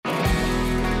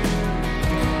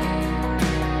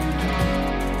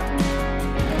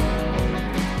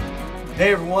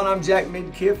Hey everyone, I'm Jack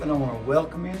Midkiff and I want to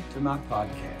welcome you to my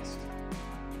podcast.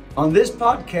 On this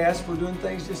podcast, we're doing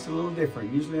things just a little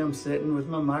different. Usually I'm sitting with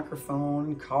my microphone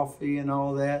and coffee and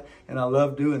all that, and I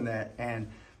love doing that, and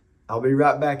I'll be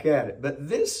right back at it. But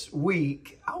this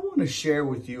week, I want to share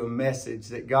with you a message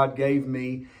that God gave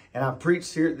me, and I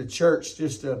preached here at the church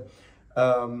just a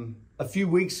few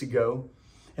weeks ago.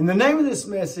 And the name of this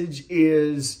message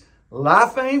is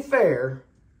Life Ain't Fair,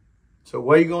 so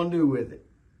what are you going to do with it?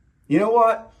 You know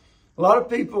what? A lot of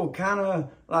people kind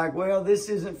of like, well, this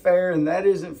isn't fair and that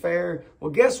isn't fair.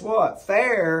 Well, guess what?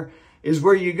 Fair is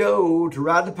where you go to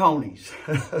ride the ponies.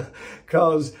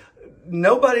 Because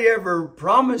nobody ever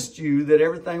promised you that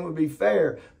everything would be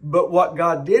fair. But what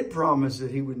God did promise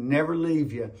that He would never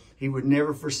leave you. He would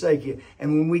never forsake you.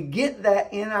 And when we get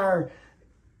that in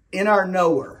our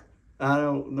knower, I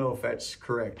don't know if that's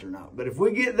correct or not. But if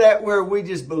we get that where we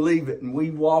just believe it and we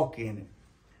walk in it,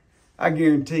 I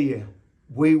guarantee you,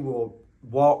 we will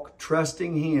walk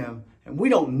trusting Him, and we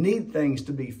don't need things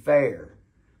to be fair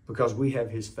because we have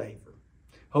His favor.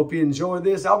 Hope you enjoy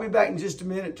this. I'll be back in just a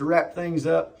minute to wrap things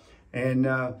up. And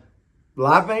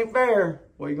life ain't fair.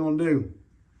 What are you going to do?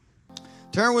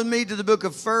 Turn with me to the book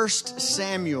of 1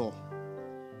 Samuel,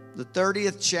 the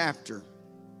 30th chapter.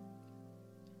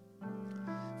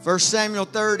 1 Samuel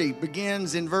 30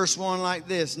 begins in verse 1 like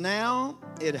this. Now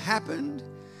it happened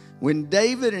when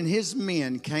David and his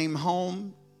men came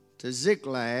home to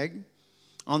Ziklag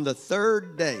on the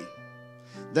third day,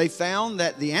 they found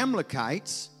that the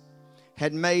Amalekites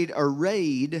had made a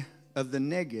raid of the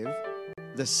Negev,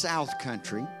 the south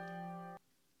country,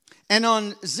 and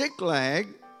on Ziklag,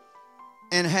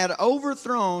 and had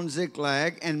overthrown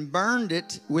Ziklag and burned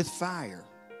it with fire.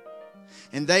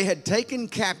 And they had taken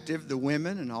captive the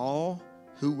women and all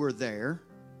who were there,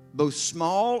 both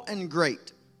small and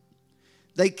great.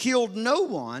 They killed no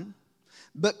one,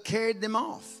 but carried them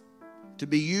off to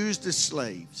be used as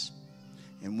slaves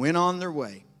and went on their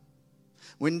way.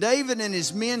 When David and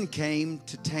his men came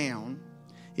to town,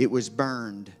 it was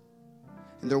burned,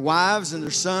 and their wives and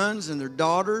their sons and their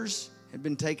daughters had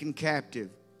been taken captive.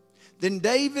 Then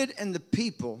David and the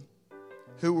people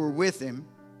who were with him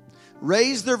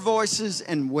raised their voices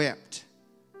and wept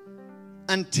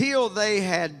until they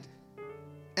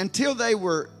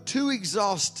were too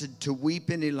exhausted to weep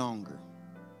any longer.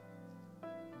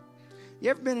 You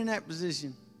ever been in that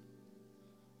position?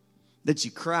 That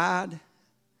you cried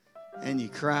and you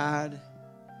cried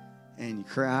and you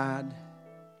cried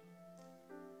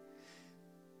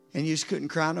and you just couldn't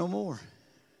cry no more.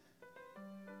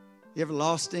 You ever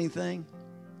lost anything?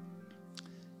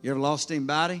 You ever lost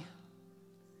anybody?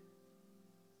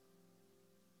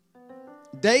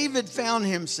 David found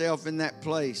himself in that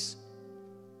place.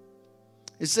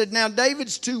 It said, now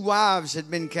David's two wives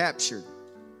had been captured.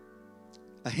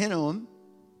 Ahinoam,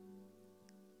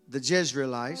 the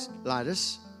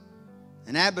Jezreelitess,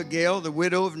 and Abigail, the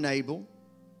widow of Nabal,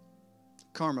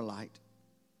 Carmelite.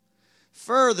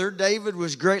 Further, David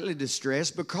was greatly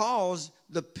distressed because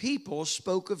the people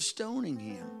spoke of stoning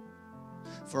him.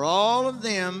 For all of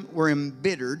them were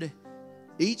embittered,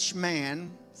 each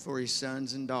man for his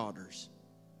sons and daughters.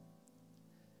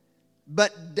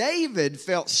 But David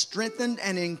felt strengthened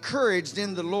and encouraged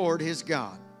in the Lord his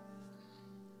God.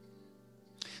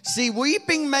 See,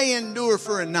 weeping may endure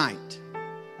for a night,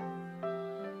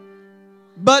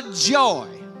 but joy,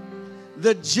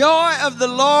 the joy of the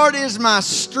Lord is my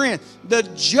strength. The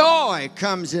joy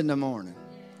comes in the morning.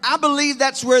 I believe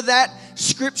that's where that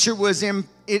scripture was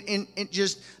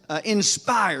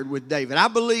inspired with David. I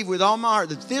believe with all my heart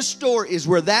that this story is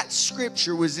where that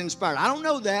scripture was inspired. I don't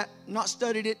know that, not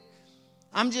studied it.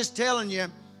 I'm just telling you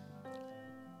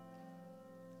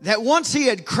that once he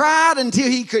had cried until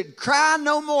he could cry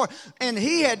no more, and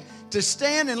he had to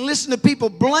stand and listen to people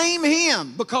blame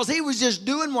him because he was just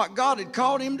doing what God had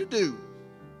called him to do.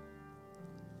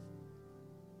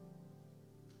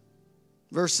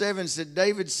 Verse 7 said,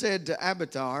 David said to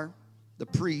Abiathar, the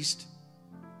priest,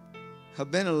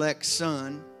 Abimelech's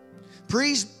son,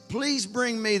 please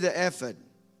bring me the ephod.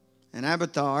 And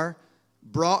Abiathar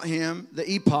brought him the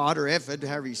ephod or ephod,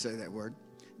 however you say that word.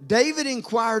 David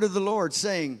inquired of the Lord,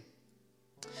 saying,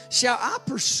 shall I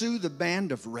pursue the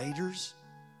band of raiders?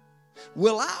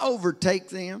 Will I overtake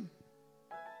them?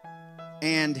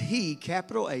 And he,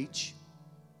 capital H,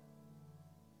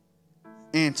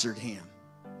 answered him.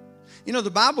 You know,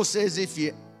 the Bible says if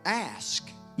you ask,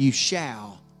 you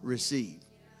shall receive.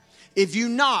 If you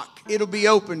knock, it'll be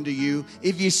open to you.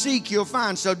 If you seek, you'll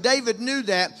find. So David knew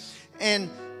that, and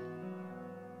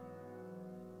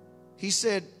he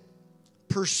said,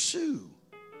 pursue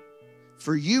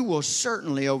for you will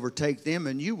certainly overtake them,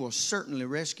 and you will certainly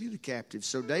rescue the captives.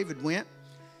 So David went,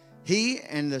 he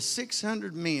and the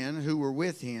 600 men who were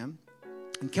with him,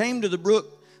 and came to the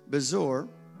brook Besor.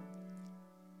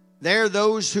 There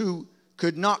those who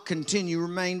could not continue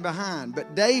remained behind.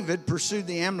 But David pursued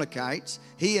the Amalekites,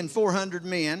 he and 400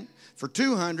 men. For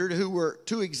 200 who were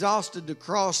too exhausted to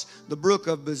cross the brook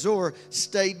of Besor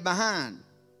stayed behind.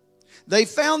 They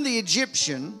found an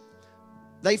Egyptian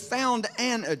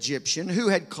who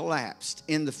had collapsed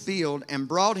in the field and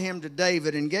brought him to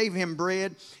David and gave him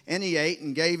bread, and he ate,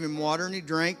 and gave him water, and he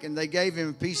drank, and they gave him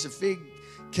a piece of fig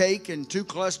cake and 2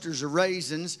 clusters of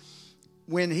raisins.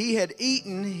 When he had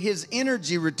eaten, his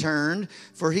energy returned,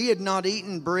 for he had not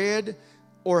eaten bread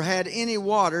or had any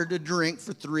water to drink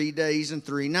for 3 days and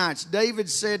 3 nights. David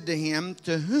said to him,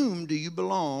 "To whom do you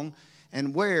belong,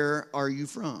 and where are you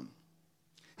from?"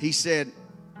 He said,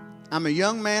 "I'm a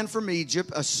young man from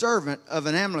Egypt, a servant of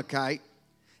an Amalekite,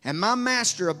 and my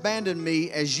master abandoned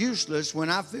me as useless when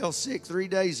I fell sick 3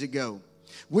 days ago.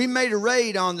 We made a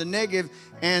raid on the Negev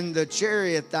and the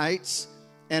Cherethites,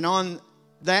 and on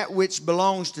that which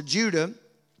belongs to Judah,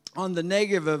 on the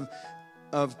Negev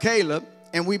of Caleb,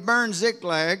 and we burned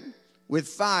Ziklag with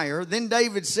fire." Then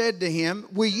David said to him,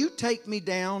 "Will you take me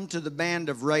down to the band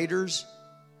of raiders?"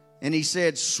 And he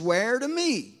said, "Swear to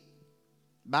me,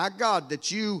 by God,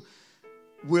 that you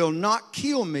will not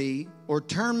kill me or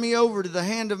turn me over to the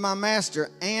hand of my master,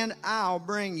 and I'll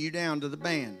bring you down to the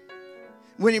band."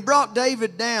 When he brought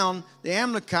David down, the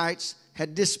Amalekites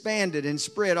had disbanded and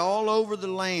spread all over the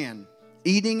land,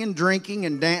 eating and drinking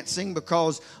and dancing,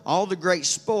 because all the great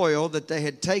spoil that they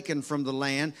had taken from the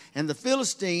land and the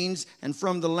Philistines and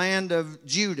from the land of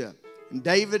Judah. And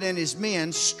David and his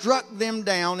men struck them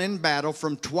down in battle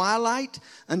from twilight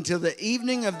until the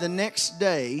evening of the next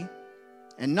day,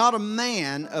 and not a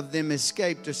man of them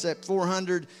escaped except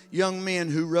 400 young men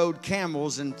who rode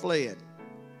camels and fled.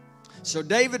 So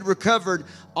David recovered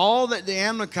all that the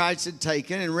Amalekites had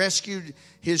taken and rescued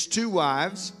his 2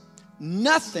 wives.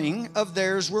 Nothing of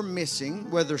theirs were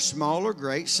missing, whether small or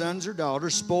great, sons or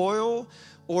daughters, spoil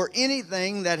or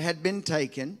anything that had been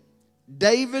taken.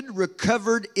 David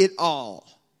recovered it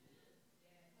all.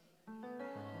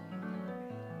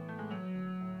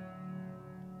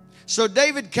 So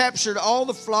David captured all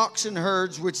the flocks and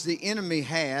herds which the enemy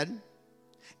had,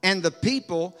 and the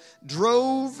people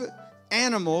drove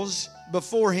animals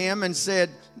before him and said,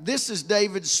 "This is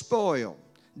David's spoil."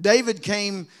 David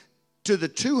came to the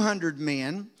 200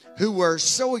 men who were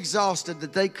so exhausted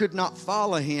that they could not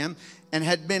follow him and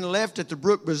had been left at the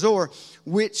brook Besor,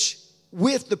 which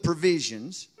with the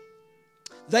provisions.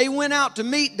 They went out to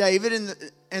meet David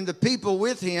and the people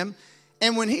with him,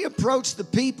 and when he approached the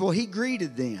people, he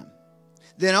greeted them.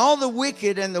 Then all the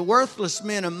wicked and the worthless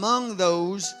men among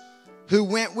those who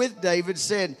went with David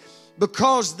said,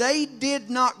 "Because they did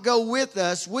not go with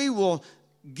us, we will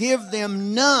give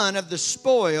them none of the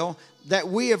spoil that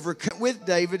we have with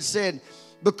David said,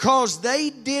 because they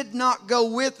did not go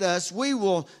with us, we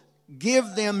will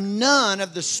give them none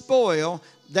of the spoil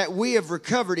that we have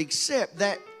recovered, except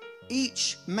that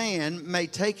each man may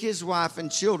take his wife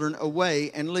and children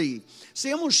away and leave." See,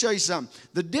 I'm going to show you something.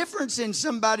 The difference in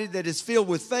somebody that is filled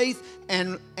with faith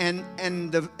and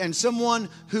someone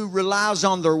who relies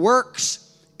on their works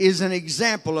is an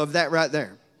example of that right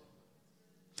there.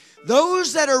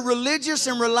 Those that are religious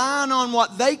and relying on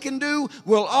what they can do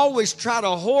will always try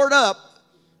to hoard up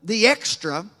the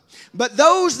extra. But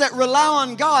those that rely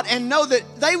on God and know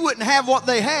that they wouldn't have what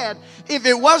they had if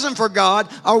it wasn't for God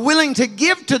are willing to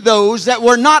give to those that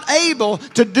were not able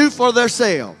to do for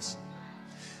themselves.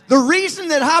 The reason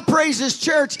that High Praises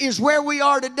Church is where we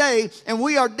are today, and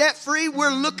we are debt-free, we're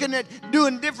looking at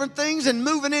doing different things and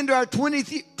moving into our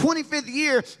 25th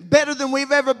year better than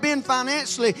we've ever been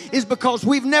financially, is because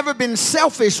we've never been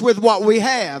selfish with what we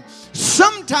have.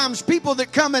 Sometimes people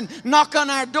that come and knock on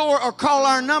our door or call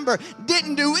our number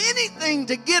didn't do anything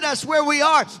to get us where we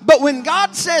are. But when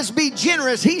God says be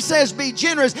generous, He says be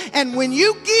generous. And when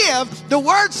you give, the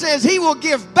Word says He will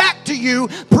give back to you,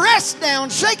 pressed down,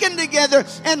 shaken together,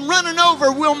 and running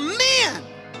over will men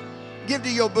give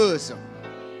to your bosom.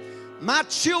 My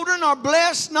children are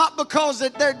blessed not because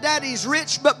that their daddy's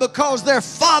rich, but because their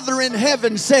Father in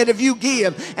heaven said if you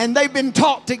give, and they've been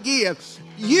taught to give.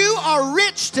 You are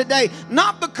rich today,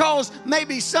 not because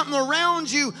maybe something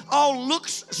around you all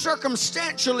looks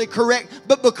circumstantially correct,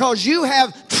 but because you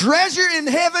have treasure in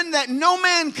heaven that no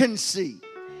man can see.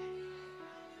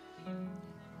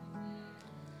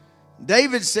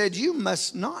 David said, "You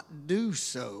must not do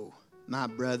so, my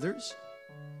brothers.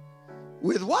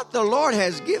 With what the Lord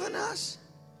has given us,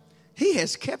 He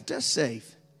has kept us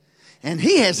safe. And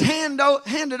he has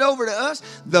handed over to us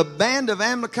the band of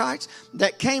Amalekites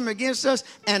that came against us.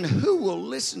 And who will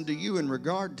listen to you in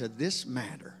regard to this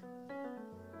matter?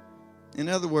 In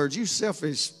other words, you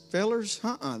selfish fellers,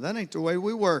 that ain't the way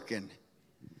we working.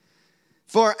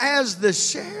 For as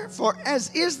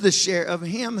is the share of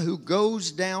him who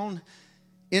goes down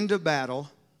into battle,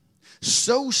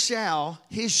 so shall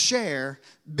his share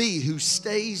be who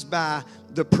stays by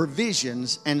the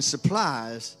provisions and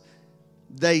supplies.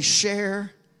 They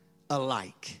share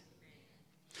alike.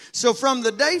 So from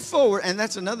the day forward, and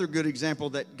that's another good example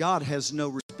that God has no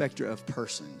respecter of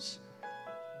persons.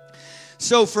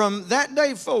 So from that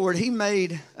day forward, he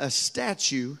made a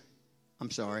statute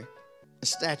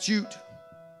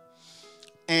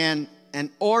and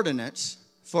an ordinance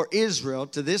for Israel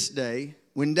to this day.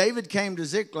 When David came to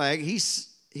Ziklag, he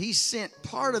sent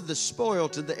part of the spoil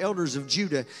to the elders of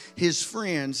Judah, his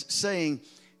friends, saying,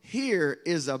 here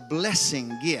is a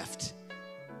blessing gift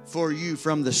for you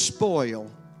from the spoil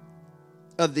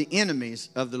of the enemies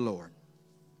of the Lord.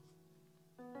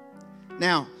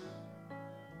 Now,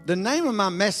 the name of my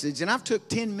message, and I've took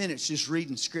 10 minutes just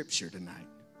reading scripture tonight,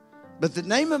 but the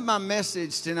name of my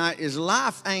message tonight is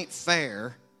Life Ain't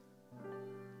Fair,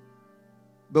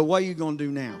 but what are you going to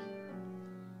do now?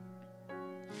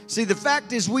 See, the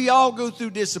fact is we all go through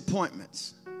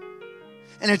disappointments.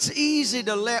 And it's easy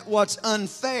to let what's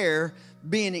unfair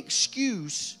be an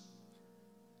excuse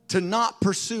to not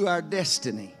pursue our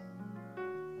destiny.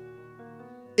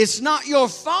 It's not your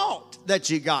fault that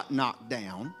you got knocked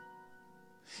down.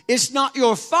 It's not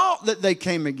your fault that they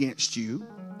came against you.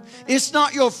 It's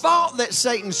not your fault that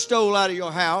Satan stole out of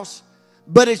your house,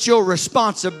 but it's your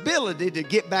responsibility to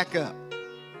get back up.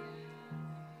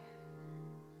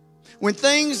 When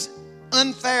things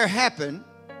unfair happen,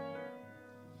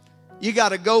 you got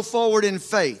to go forward in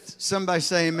faith. Somebody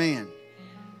say amen.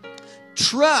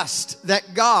 Trust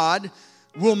that God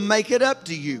will make it up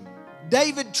to you.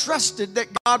 David trusted that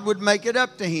God would make it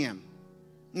up to him.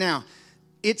 Now,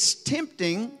 it's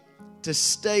tempting to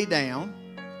stay down.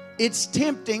 It's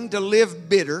tempting to live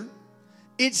bitter.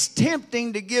 It's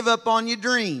tempting to give up on your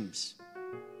dreams.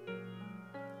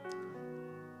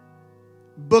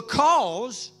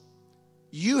 Because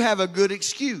you have a good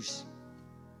excuse.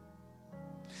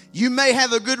 You may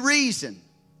have a good reason,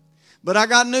 but I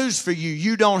got news for you.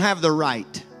 You don't have the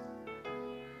right.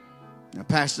 Now,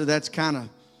 Pastor, that's kind of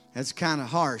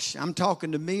harsh. I'm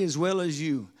talking to me as well as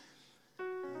you.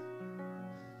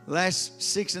 The last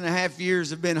 6.5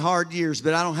 years have been hard years,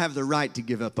 but I don't have the right to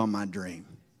give up on my dream.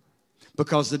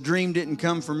 Because the dream didn't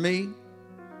come from me.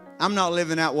 I'm not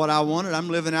living out what I wanted. I'm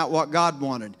living out what God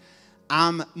wanted.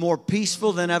 I'm more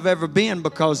peaceful than I've ever been,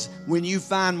 because when you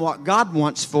find what God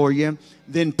wants for you,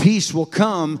 then peace will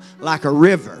come like a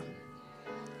river.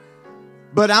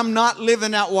 But I'm not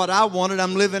living out what I wanted.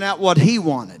 I'm living out what He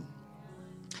wanted.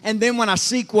 And then when I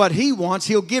seek what He wants,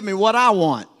 He'll give me what I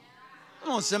want.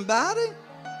 Come on, somebody.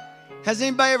 Has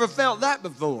anybody ever felt that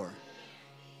before?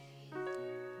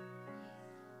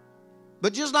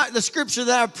 But just like the scripture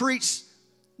that I preached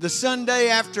the Sunday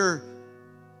after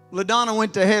LaDonna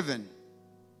went to heaven,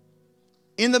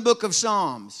 in the book of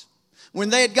Psalms,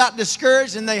 when they had got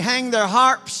discouraged and they hanged their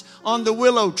harps on the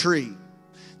willow tree,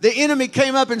 the enemy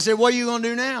came up and said, what are you going to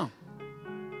do now?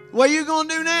 What are you going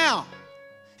to do now?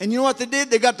 And you know what they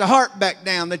did? They got the harp back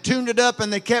down. They tuned it up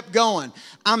and they kept going.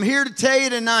 I'm here to tell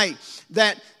you tonight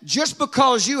that just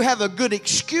because you have a good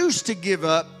excuse to give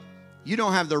up, you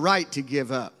don't have the right to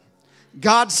give up.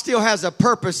 God still has a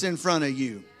purpose in front of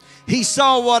you. He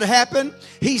saw what happened.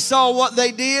 He saw what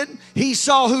they did. He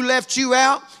saw who left you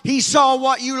out. He saw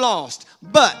what you lost.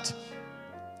 But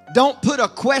don't put a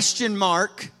question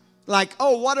mark like,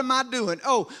 oh, what am I doing?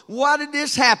 Oh, why did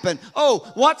this happen? Oh,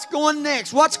 what's going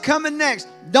next? What's coming next?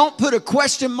 Don't put a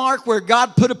question mark where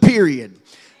God put a period.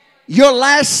 Your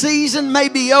last season may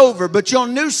be over, but your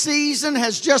new season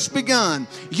has just begun.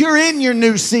 You're in your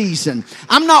new season.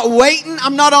 I'm not waiting.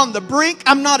 I'm not on the brink.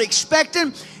 I'm not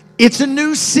expecting. It's a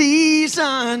new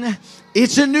season.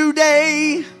 It's a new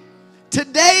day.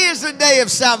 Today is a day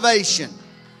of salvation.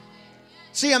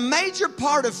 See, a major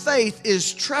part of faith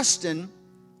is trusting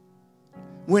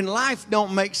when life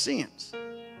don't make sense.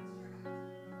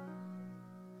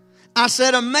 I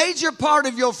said a major part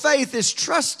of your faith is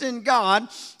trusting God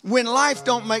when life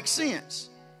don't make sense.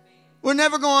 We're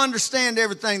never going to understand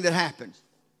everything that happens.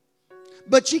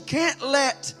 But you can't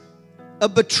let a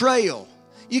betrayal,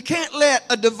 you can't let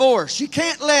a divorce, you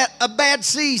can't let a bad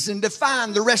season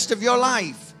define the rest of your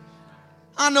life.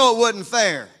 I know it wasn't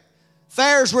fair.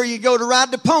 Fair is where you go to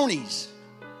ride the ponies.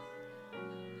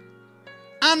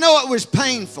 I know it was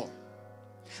painful.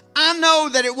 I know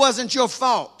that it wasn't your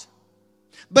fault.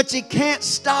 But you can't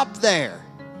stop there.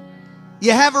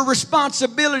 You have a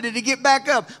responsibility to get back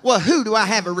up. Well, who do I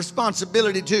have a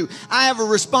responsibility to? I have a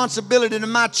responsibility to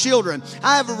my children.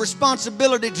 I have a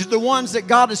responsibility to the ones that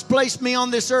God has placed me on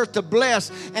this earth to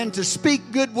bless and to speak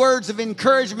good words of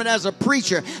encouragement as a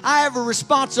preacher. I have a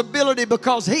responsibility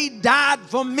because He died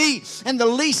for me. And the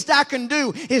least I can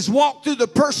do is walk through the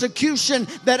persecution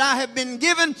that I have been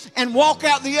given and walk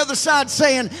out the other side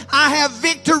saying, I have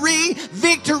victory,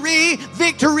 victory,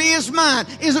 victory is mine.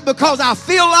 Is it because I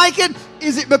feel like it?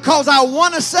 Is it because I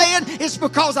want to say it? It's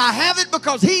because I have it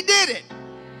because He did it.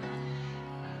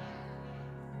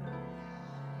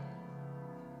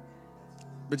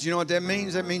 But you know what that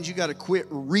means? That means you got to quit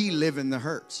reliving the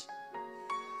hurts.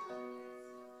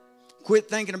 Quit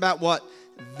thinking about what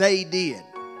they did.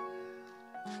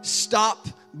 Stop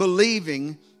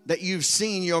believing that you've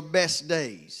seen your best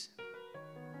days.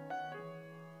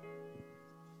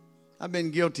 I've been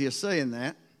guilty of saying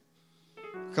that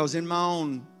because in my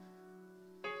own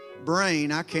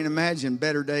brain, I can't imagine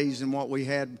better days than what we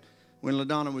had when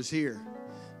LaDonna was here.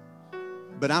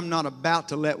 But I'm not about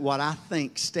to let what I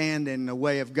think stand in the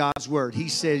way of God's word. He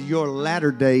said your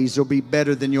latter days will be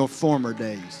better than your former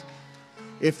days.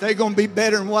 If they're going to be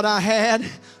better than what I had,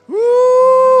 woo,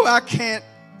 I can't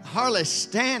hardly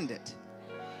stand it.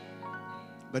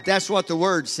 But that's what the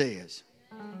word says.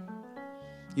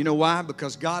 You know why?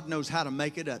 Because God knows how to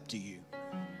make it up to you.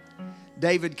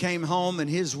 David came home and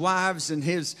his wives and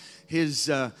his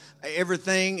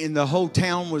everything in the whole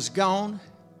town was gone.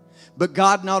 But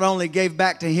God not only gave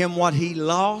back to him what he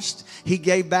lost, He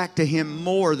gave back to him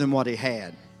more than what he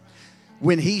had.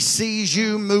 When He sees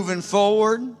you moving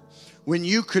forward, when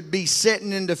you could be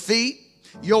sitting in defeat,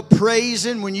 you're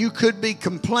praising when you could be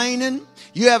complaining,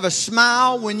 you have a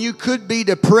smile when you could be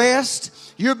depressed,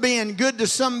 you're being good to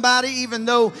somebody even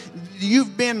though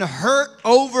you've been hurt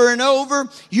over and over.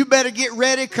 You better get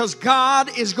ready because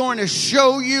God is going to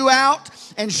show you out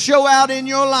and show out in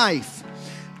your life.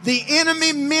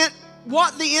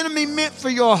 What the enemy meant for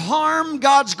your harm,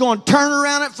 God's going to turn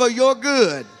around it for your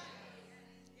good.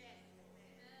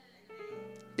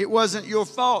 It wasn't your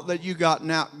fault that you got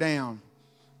knocked down,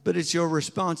 but it's your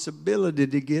responsibility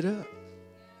to get up.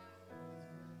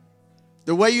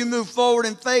 The way you move forward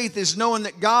in faith is knowing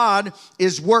that God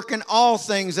is working all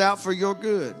things out for your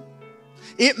good.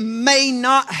 It may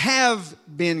not have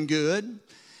been good.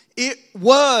 It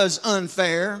was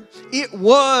unfair. It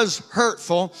was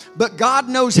hurtful. But God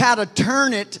knows how to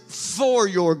turn it for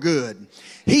your good.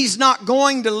 He's not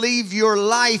going to leave your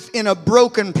life in a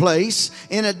broken place,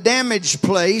 in a damaged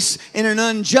place, in an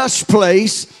unjust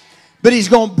place. But He's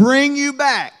going to bring you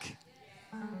back.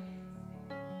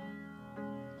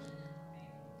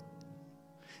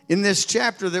 In this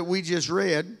chapter that we just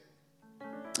read,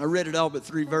 I read it all but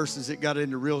 3 verses. It got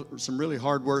into some really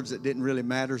hard words that didn't really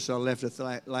matter, so I left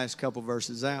the last couple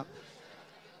verses out.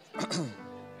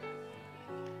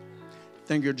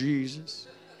 Thank you, Jesus.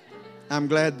 I'm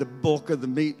glad the bulk of the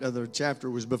meat of the chapter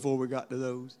was before we got to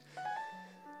those.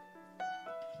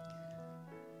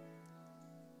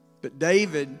 But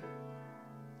David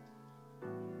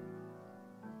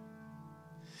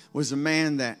was a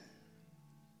man that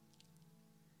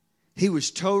he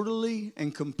was totally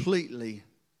and completely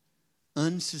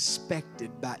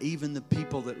unsuspected by even the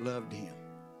people that loved him.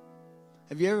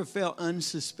 Have you ever felt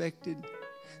unsuspected?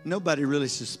 Nobody really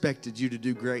suspected you to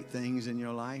do great things in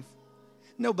your life.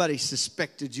 Nobody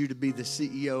suspected you to be the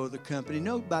CEO of the company.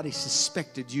 Nobody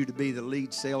suspected you to be the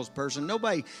lead salesperson.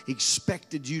 Nobody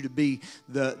expected you to be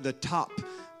the top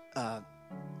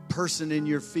person in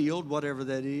your field, whatever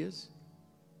that is.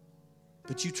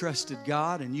 But you trusted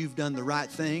God and you've done the right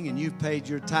thing and you've paid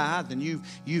your tithe and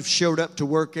you've showed up to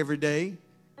work every day.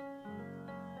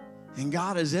 And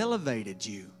God has elevated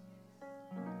you.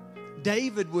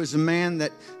 David was a man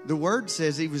that the word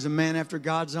says he was a man after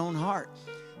God's own heart.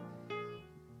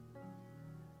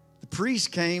 The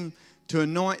priest came to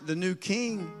anoint the new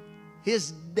king.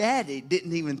 His daddy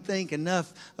didn't even think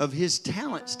enough of his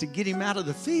talents to get him out of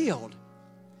the field.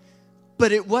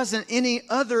 But it wasn't any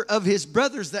other of his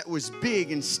brothers that was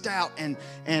big and stout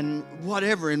and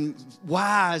whatever and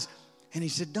wise. And he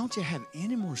said, don't you have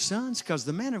any more sons? Because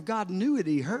the man of God knew it.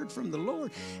 He heard from the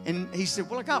Lord. And he said,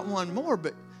 well, I got one more,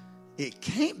 but it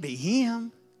can't be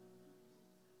him.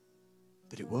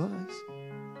 But it was.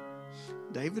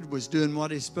 David was doing what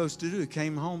he's supposed to do. He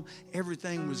came home.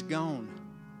 Everything was gone.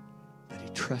 But he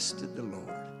trusted the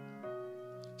Lord.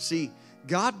 See,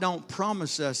 God don't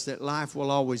promise us that life will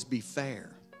always be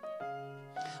fair.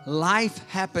 Life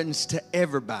happens to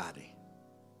everybody.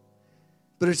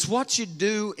 But it's what you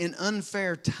do in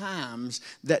unfair times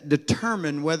that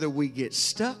determine whether we get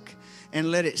stuck and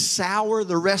let it sour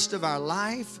the rest of our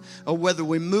life, or whether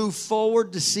we move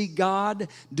forward to see God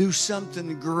do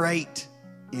something great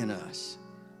in us.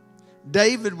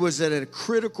 David was at a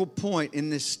critical point in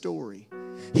this story.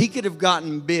 He could have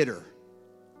gotten bitter.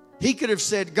 He could have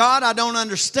said, God, I don't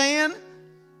understand.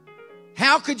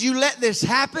 How could you let this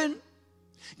happen?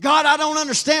 God, I don't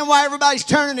understand why everybody's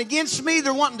turning against me.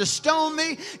 They're wanting to stone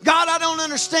me. God, I don't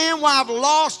understand why I've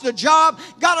lost the job.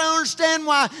 God, I don't understand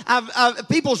why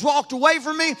people's walked away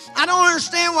from me. I don't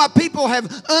understand why people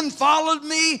have unfollowed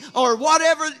me, or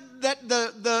whatever that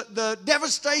the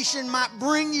devastation might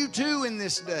bring you to in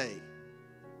this day.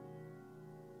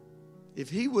 If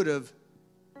he would have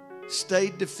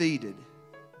stayed defeated.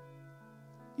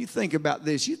 You think about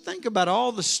this. You think about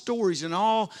all the stories and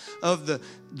all of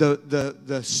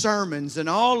the sermons and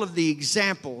all of the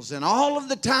examples and all of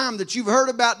the time that you've heard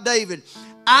about David.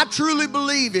 I truly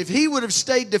believe if he would have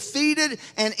stayed defeated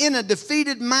and in a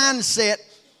defeated mindset,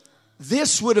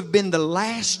 this would have been the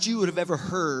last you would have ever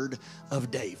heard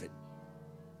of David.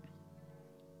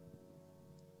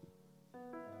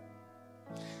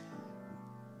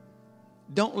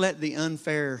 Don't let the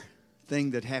unfair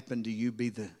thing that happened to you be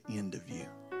the end of you.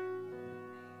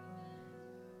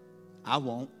 I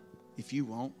won't, if you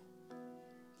won't.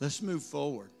 Let's move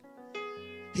forward.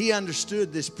 He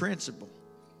understood this principle.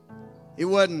 It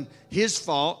wasn't his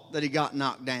fault that he got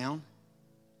knocked down.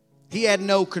 He had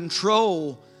no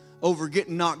control over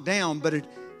getting knocked down, but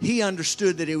he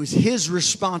understood that it was his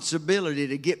responsibility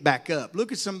to get back up.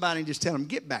 Look at somebody and just tell them,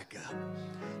 get back up.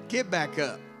 Get back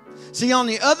up. See, on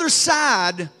the other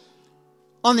side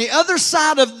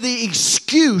of the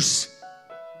excuse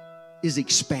is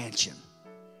expansion.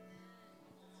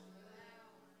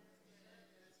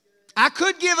 I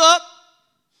could give up.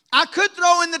 I could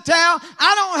throw in the towel.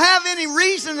 I don't have any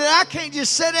reason that I can't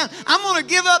just sit down. I'm going to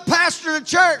give up pastoring a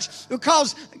church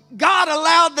because God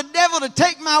allowed the devil to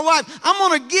take my wife. I'm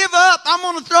going to give up. I'm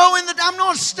going to throw in I'm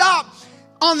going to stop.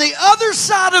 On the other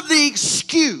side of the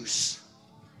excuse,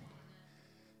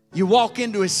 you walk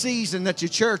into a season that your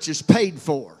church is paid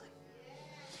for.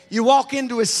 You walk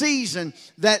into a season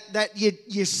that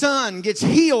your son gets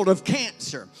healed of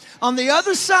cancer. On the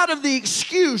other side of the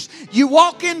excuse, you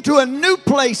walk into a new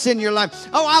place in your life.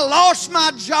 Oh, I lost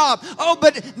my job. Oh,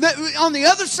 but on the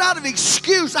other side of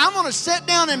excuse, I'm going to sit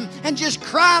down and just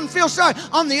cry and feel sorry.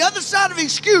 On the other side of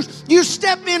excuse, you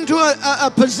step into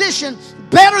a position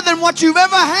better than what you've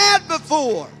ever had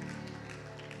before.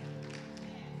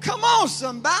 Come on,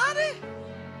 somebody.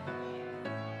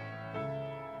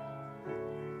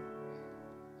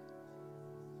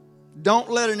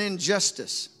 Don't let an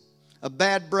injustice, a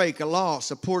bad break, a loss,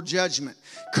 a poor judgment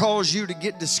cause you to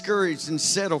get discouraged and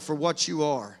settle for what you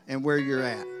are and where you're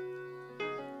at.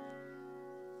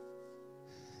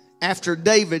 After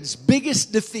David's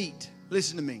biggest defeat,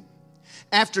 listen to me.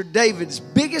 After David's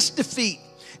biggest defeat,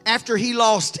 after he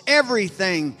lost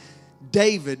everything,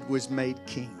 David was made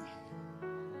king.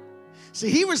 See,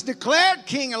 he was declared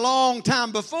king a long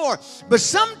time before. But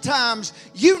sometimes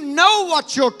you know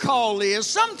what your call is.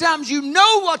 Sometimes you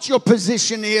know what your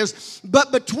position is.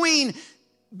 But between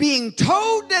being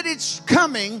told that it's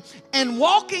coming and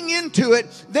walking into it,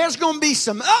 there's going to be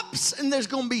some ups and there's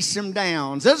going to be some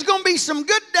downs. There's going to be some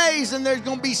good days and there's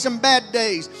going to be some bad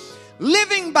days.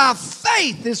 Living by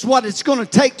faith is what it's going to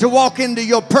take to walk into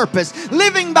your purpose.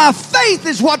 Living by faith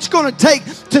is what's going to take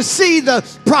to see the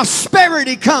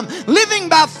prosperity come. Living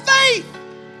by faith.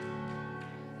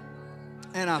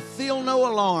 And I feel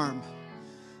no alarm.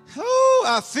 Oh,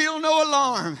 I feel no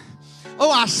alarm. Oh,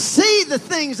 I see the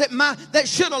things that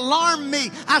should alarm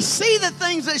me. I see the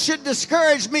things that should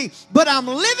discourage me. But I'm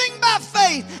living by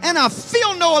faith and I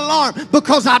feel no alarm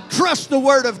because I trust the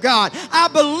Word of God. I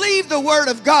believe the Word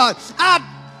of God.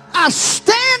 I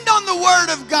stand on the Word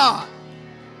of God.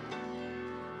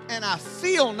 And I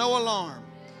feel no alarm.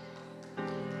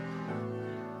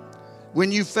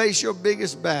 When you face your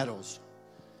biggest battles,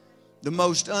 the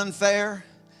most unfair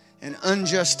and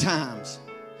unjust times,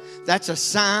 that's a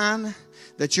sign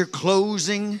that you're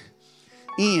closing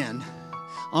in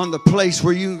on the place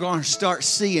where you're going to start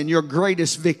seeing your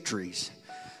greatest victories.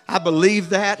 I believe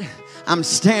that. I'm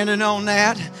standing on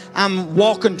that. I'm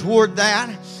walking toward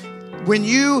that.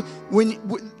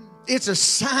 It's a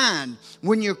sign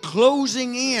when you're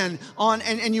closing in on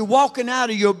and you're walking out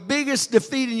of your biggest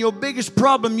defeat and your biggest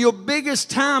problem, your biggest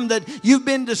time that you've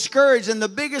been discouraged and the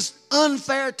biggest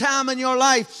unfair time in your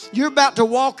life. You're about to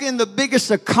walk in the biggest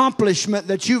accomplishment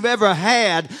that you've ever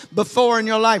had before in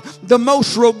your life. The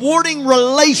most rewarding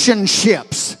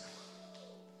relationships.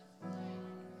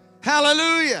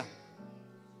 Hallelujah.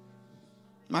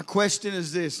 My question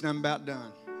is this, and I'm about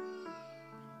done.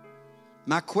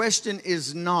 My question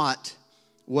is not,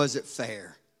 was it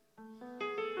fair?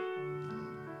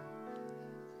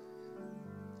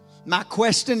 My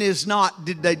question is not,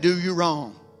 did they do you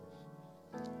wrong?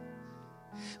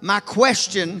 My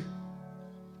question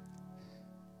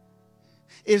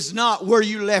is not, were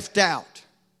you left out?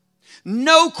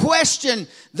 No question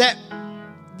that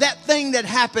thing that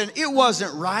happened, it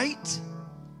wasn't right,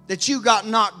 that you got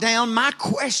knocked down. My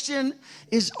question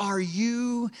is, are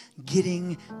you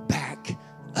getting back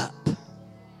up?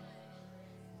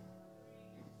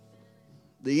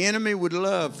 The enemy would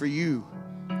love for you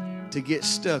to get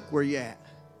stuck where you're at.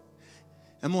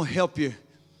 I'm going to help you.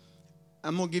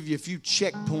 I'm going to give you a few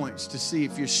checkpoints to see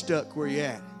if you're stuck where you're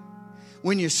at.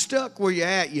 When you're stuck where you're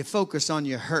at, you focus on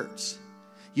your hurts.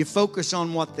 You focus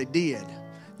on what they did.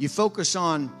 You focus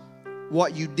on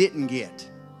what you didn't get.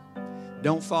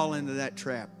 Don't fall into that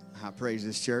trap. I praise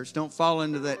this church. Don't fall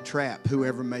into that trap,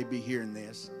 whoever may be hearing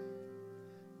this.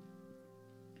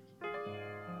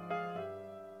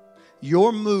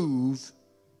 Your move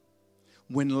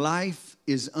when life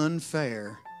is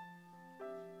unfair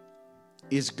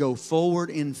is go forward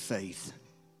in faith.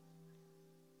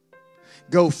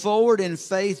 Go forward in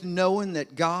faith knowing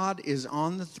that God is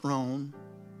on the throne.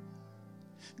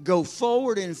 Go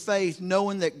forward in faith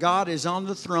knowing that God is on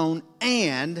the throne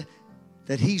and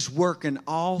that He's working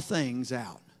all things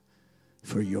out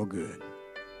for your good.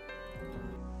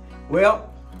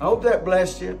 Well, I hope that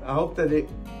blessed you. I hope that it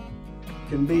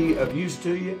can be of use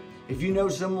to you. If you know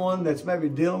someone that's maybe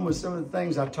dealing with some of the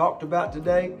things I talked about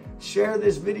today, share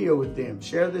this video with them.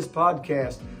 Share this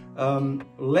podcast.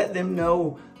 Let them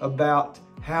know about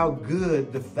how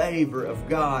good the favor of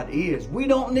God is. We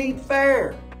don't need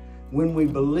fair when we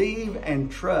believe and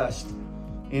trust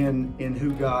in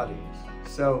who God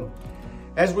is. So,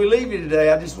 as we leave you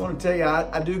today, I just want to tell you,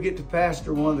 I do get to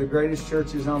pastor one of the greatest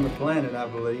churches on the planet, I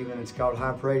believe, and it's called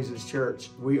High Praises Church.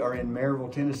 We are in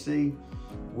Maryville, Tennessee.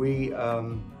 We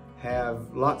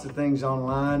have lots of things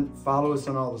online. Follow us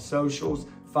on all the socials.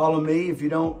 Follow me if you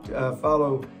don't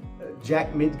follow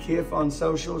Jack Midkiff on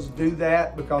socials. Do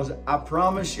that, because I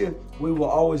promise you, we will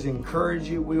always encourage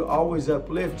you. We will always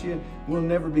uplift you. We'll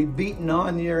never be beating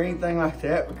on you or anything like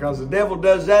that, because the devil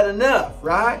does that enough,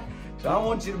 right? So I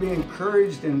want you to be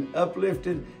encouraged and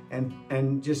uplifted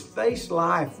and just face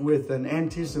life with an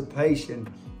anticipation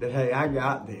that, hey, I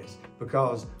got this.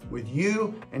 Because with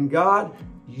you and God,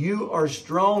 you are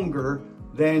stronger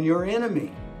than your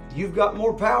enemy. You've got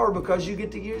more power because you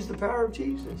get to use the power of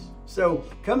Jesus. So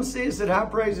come see us at High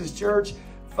Praises Church.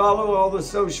 Follow all the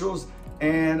socials,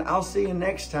 and I'll see you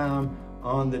next time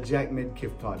on the Jack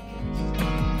Midkiff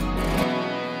Podcast.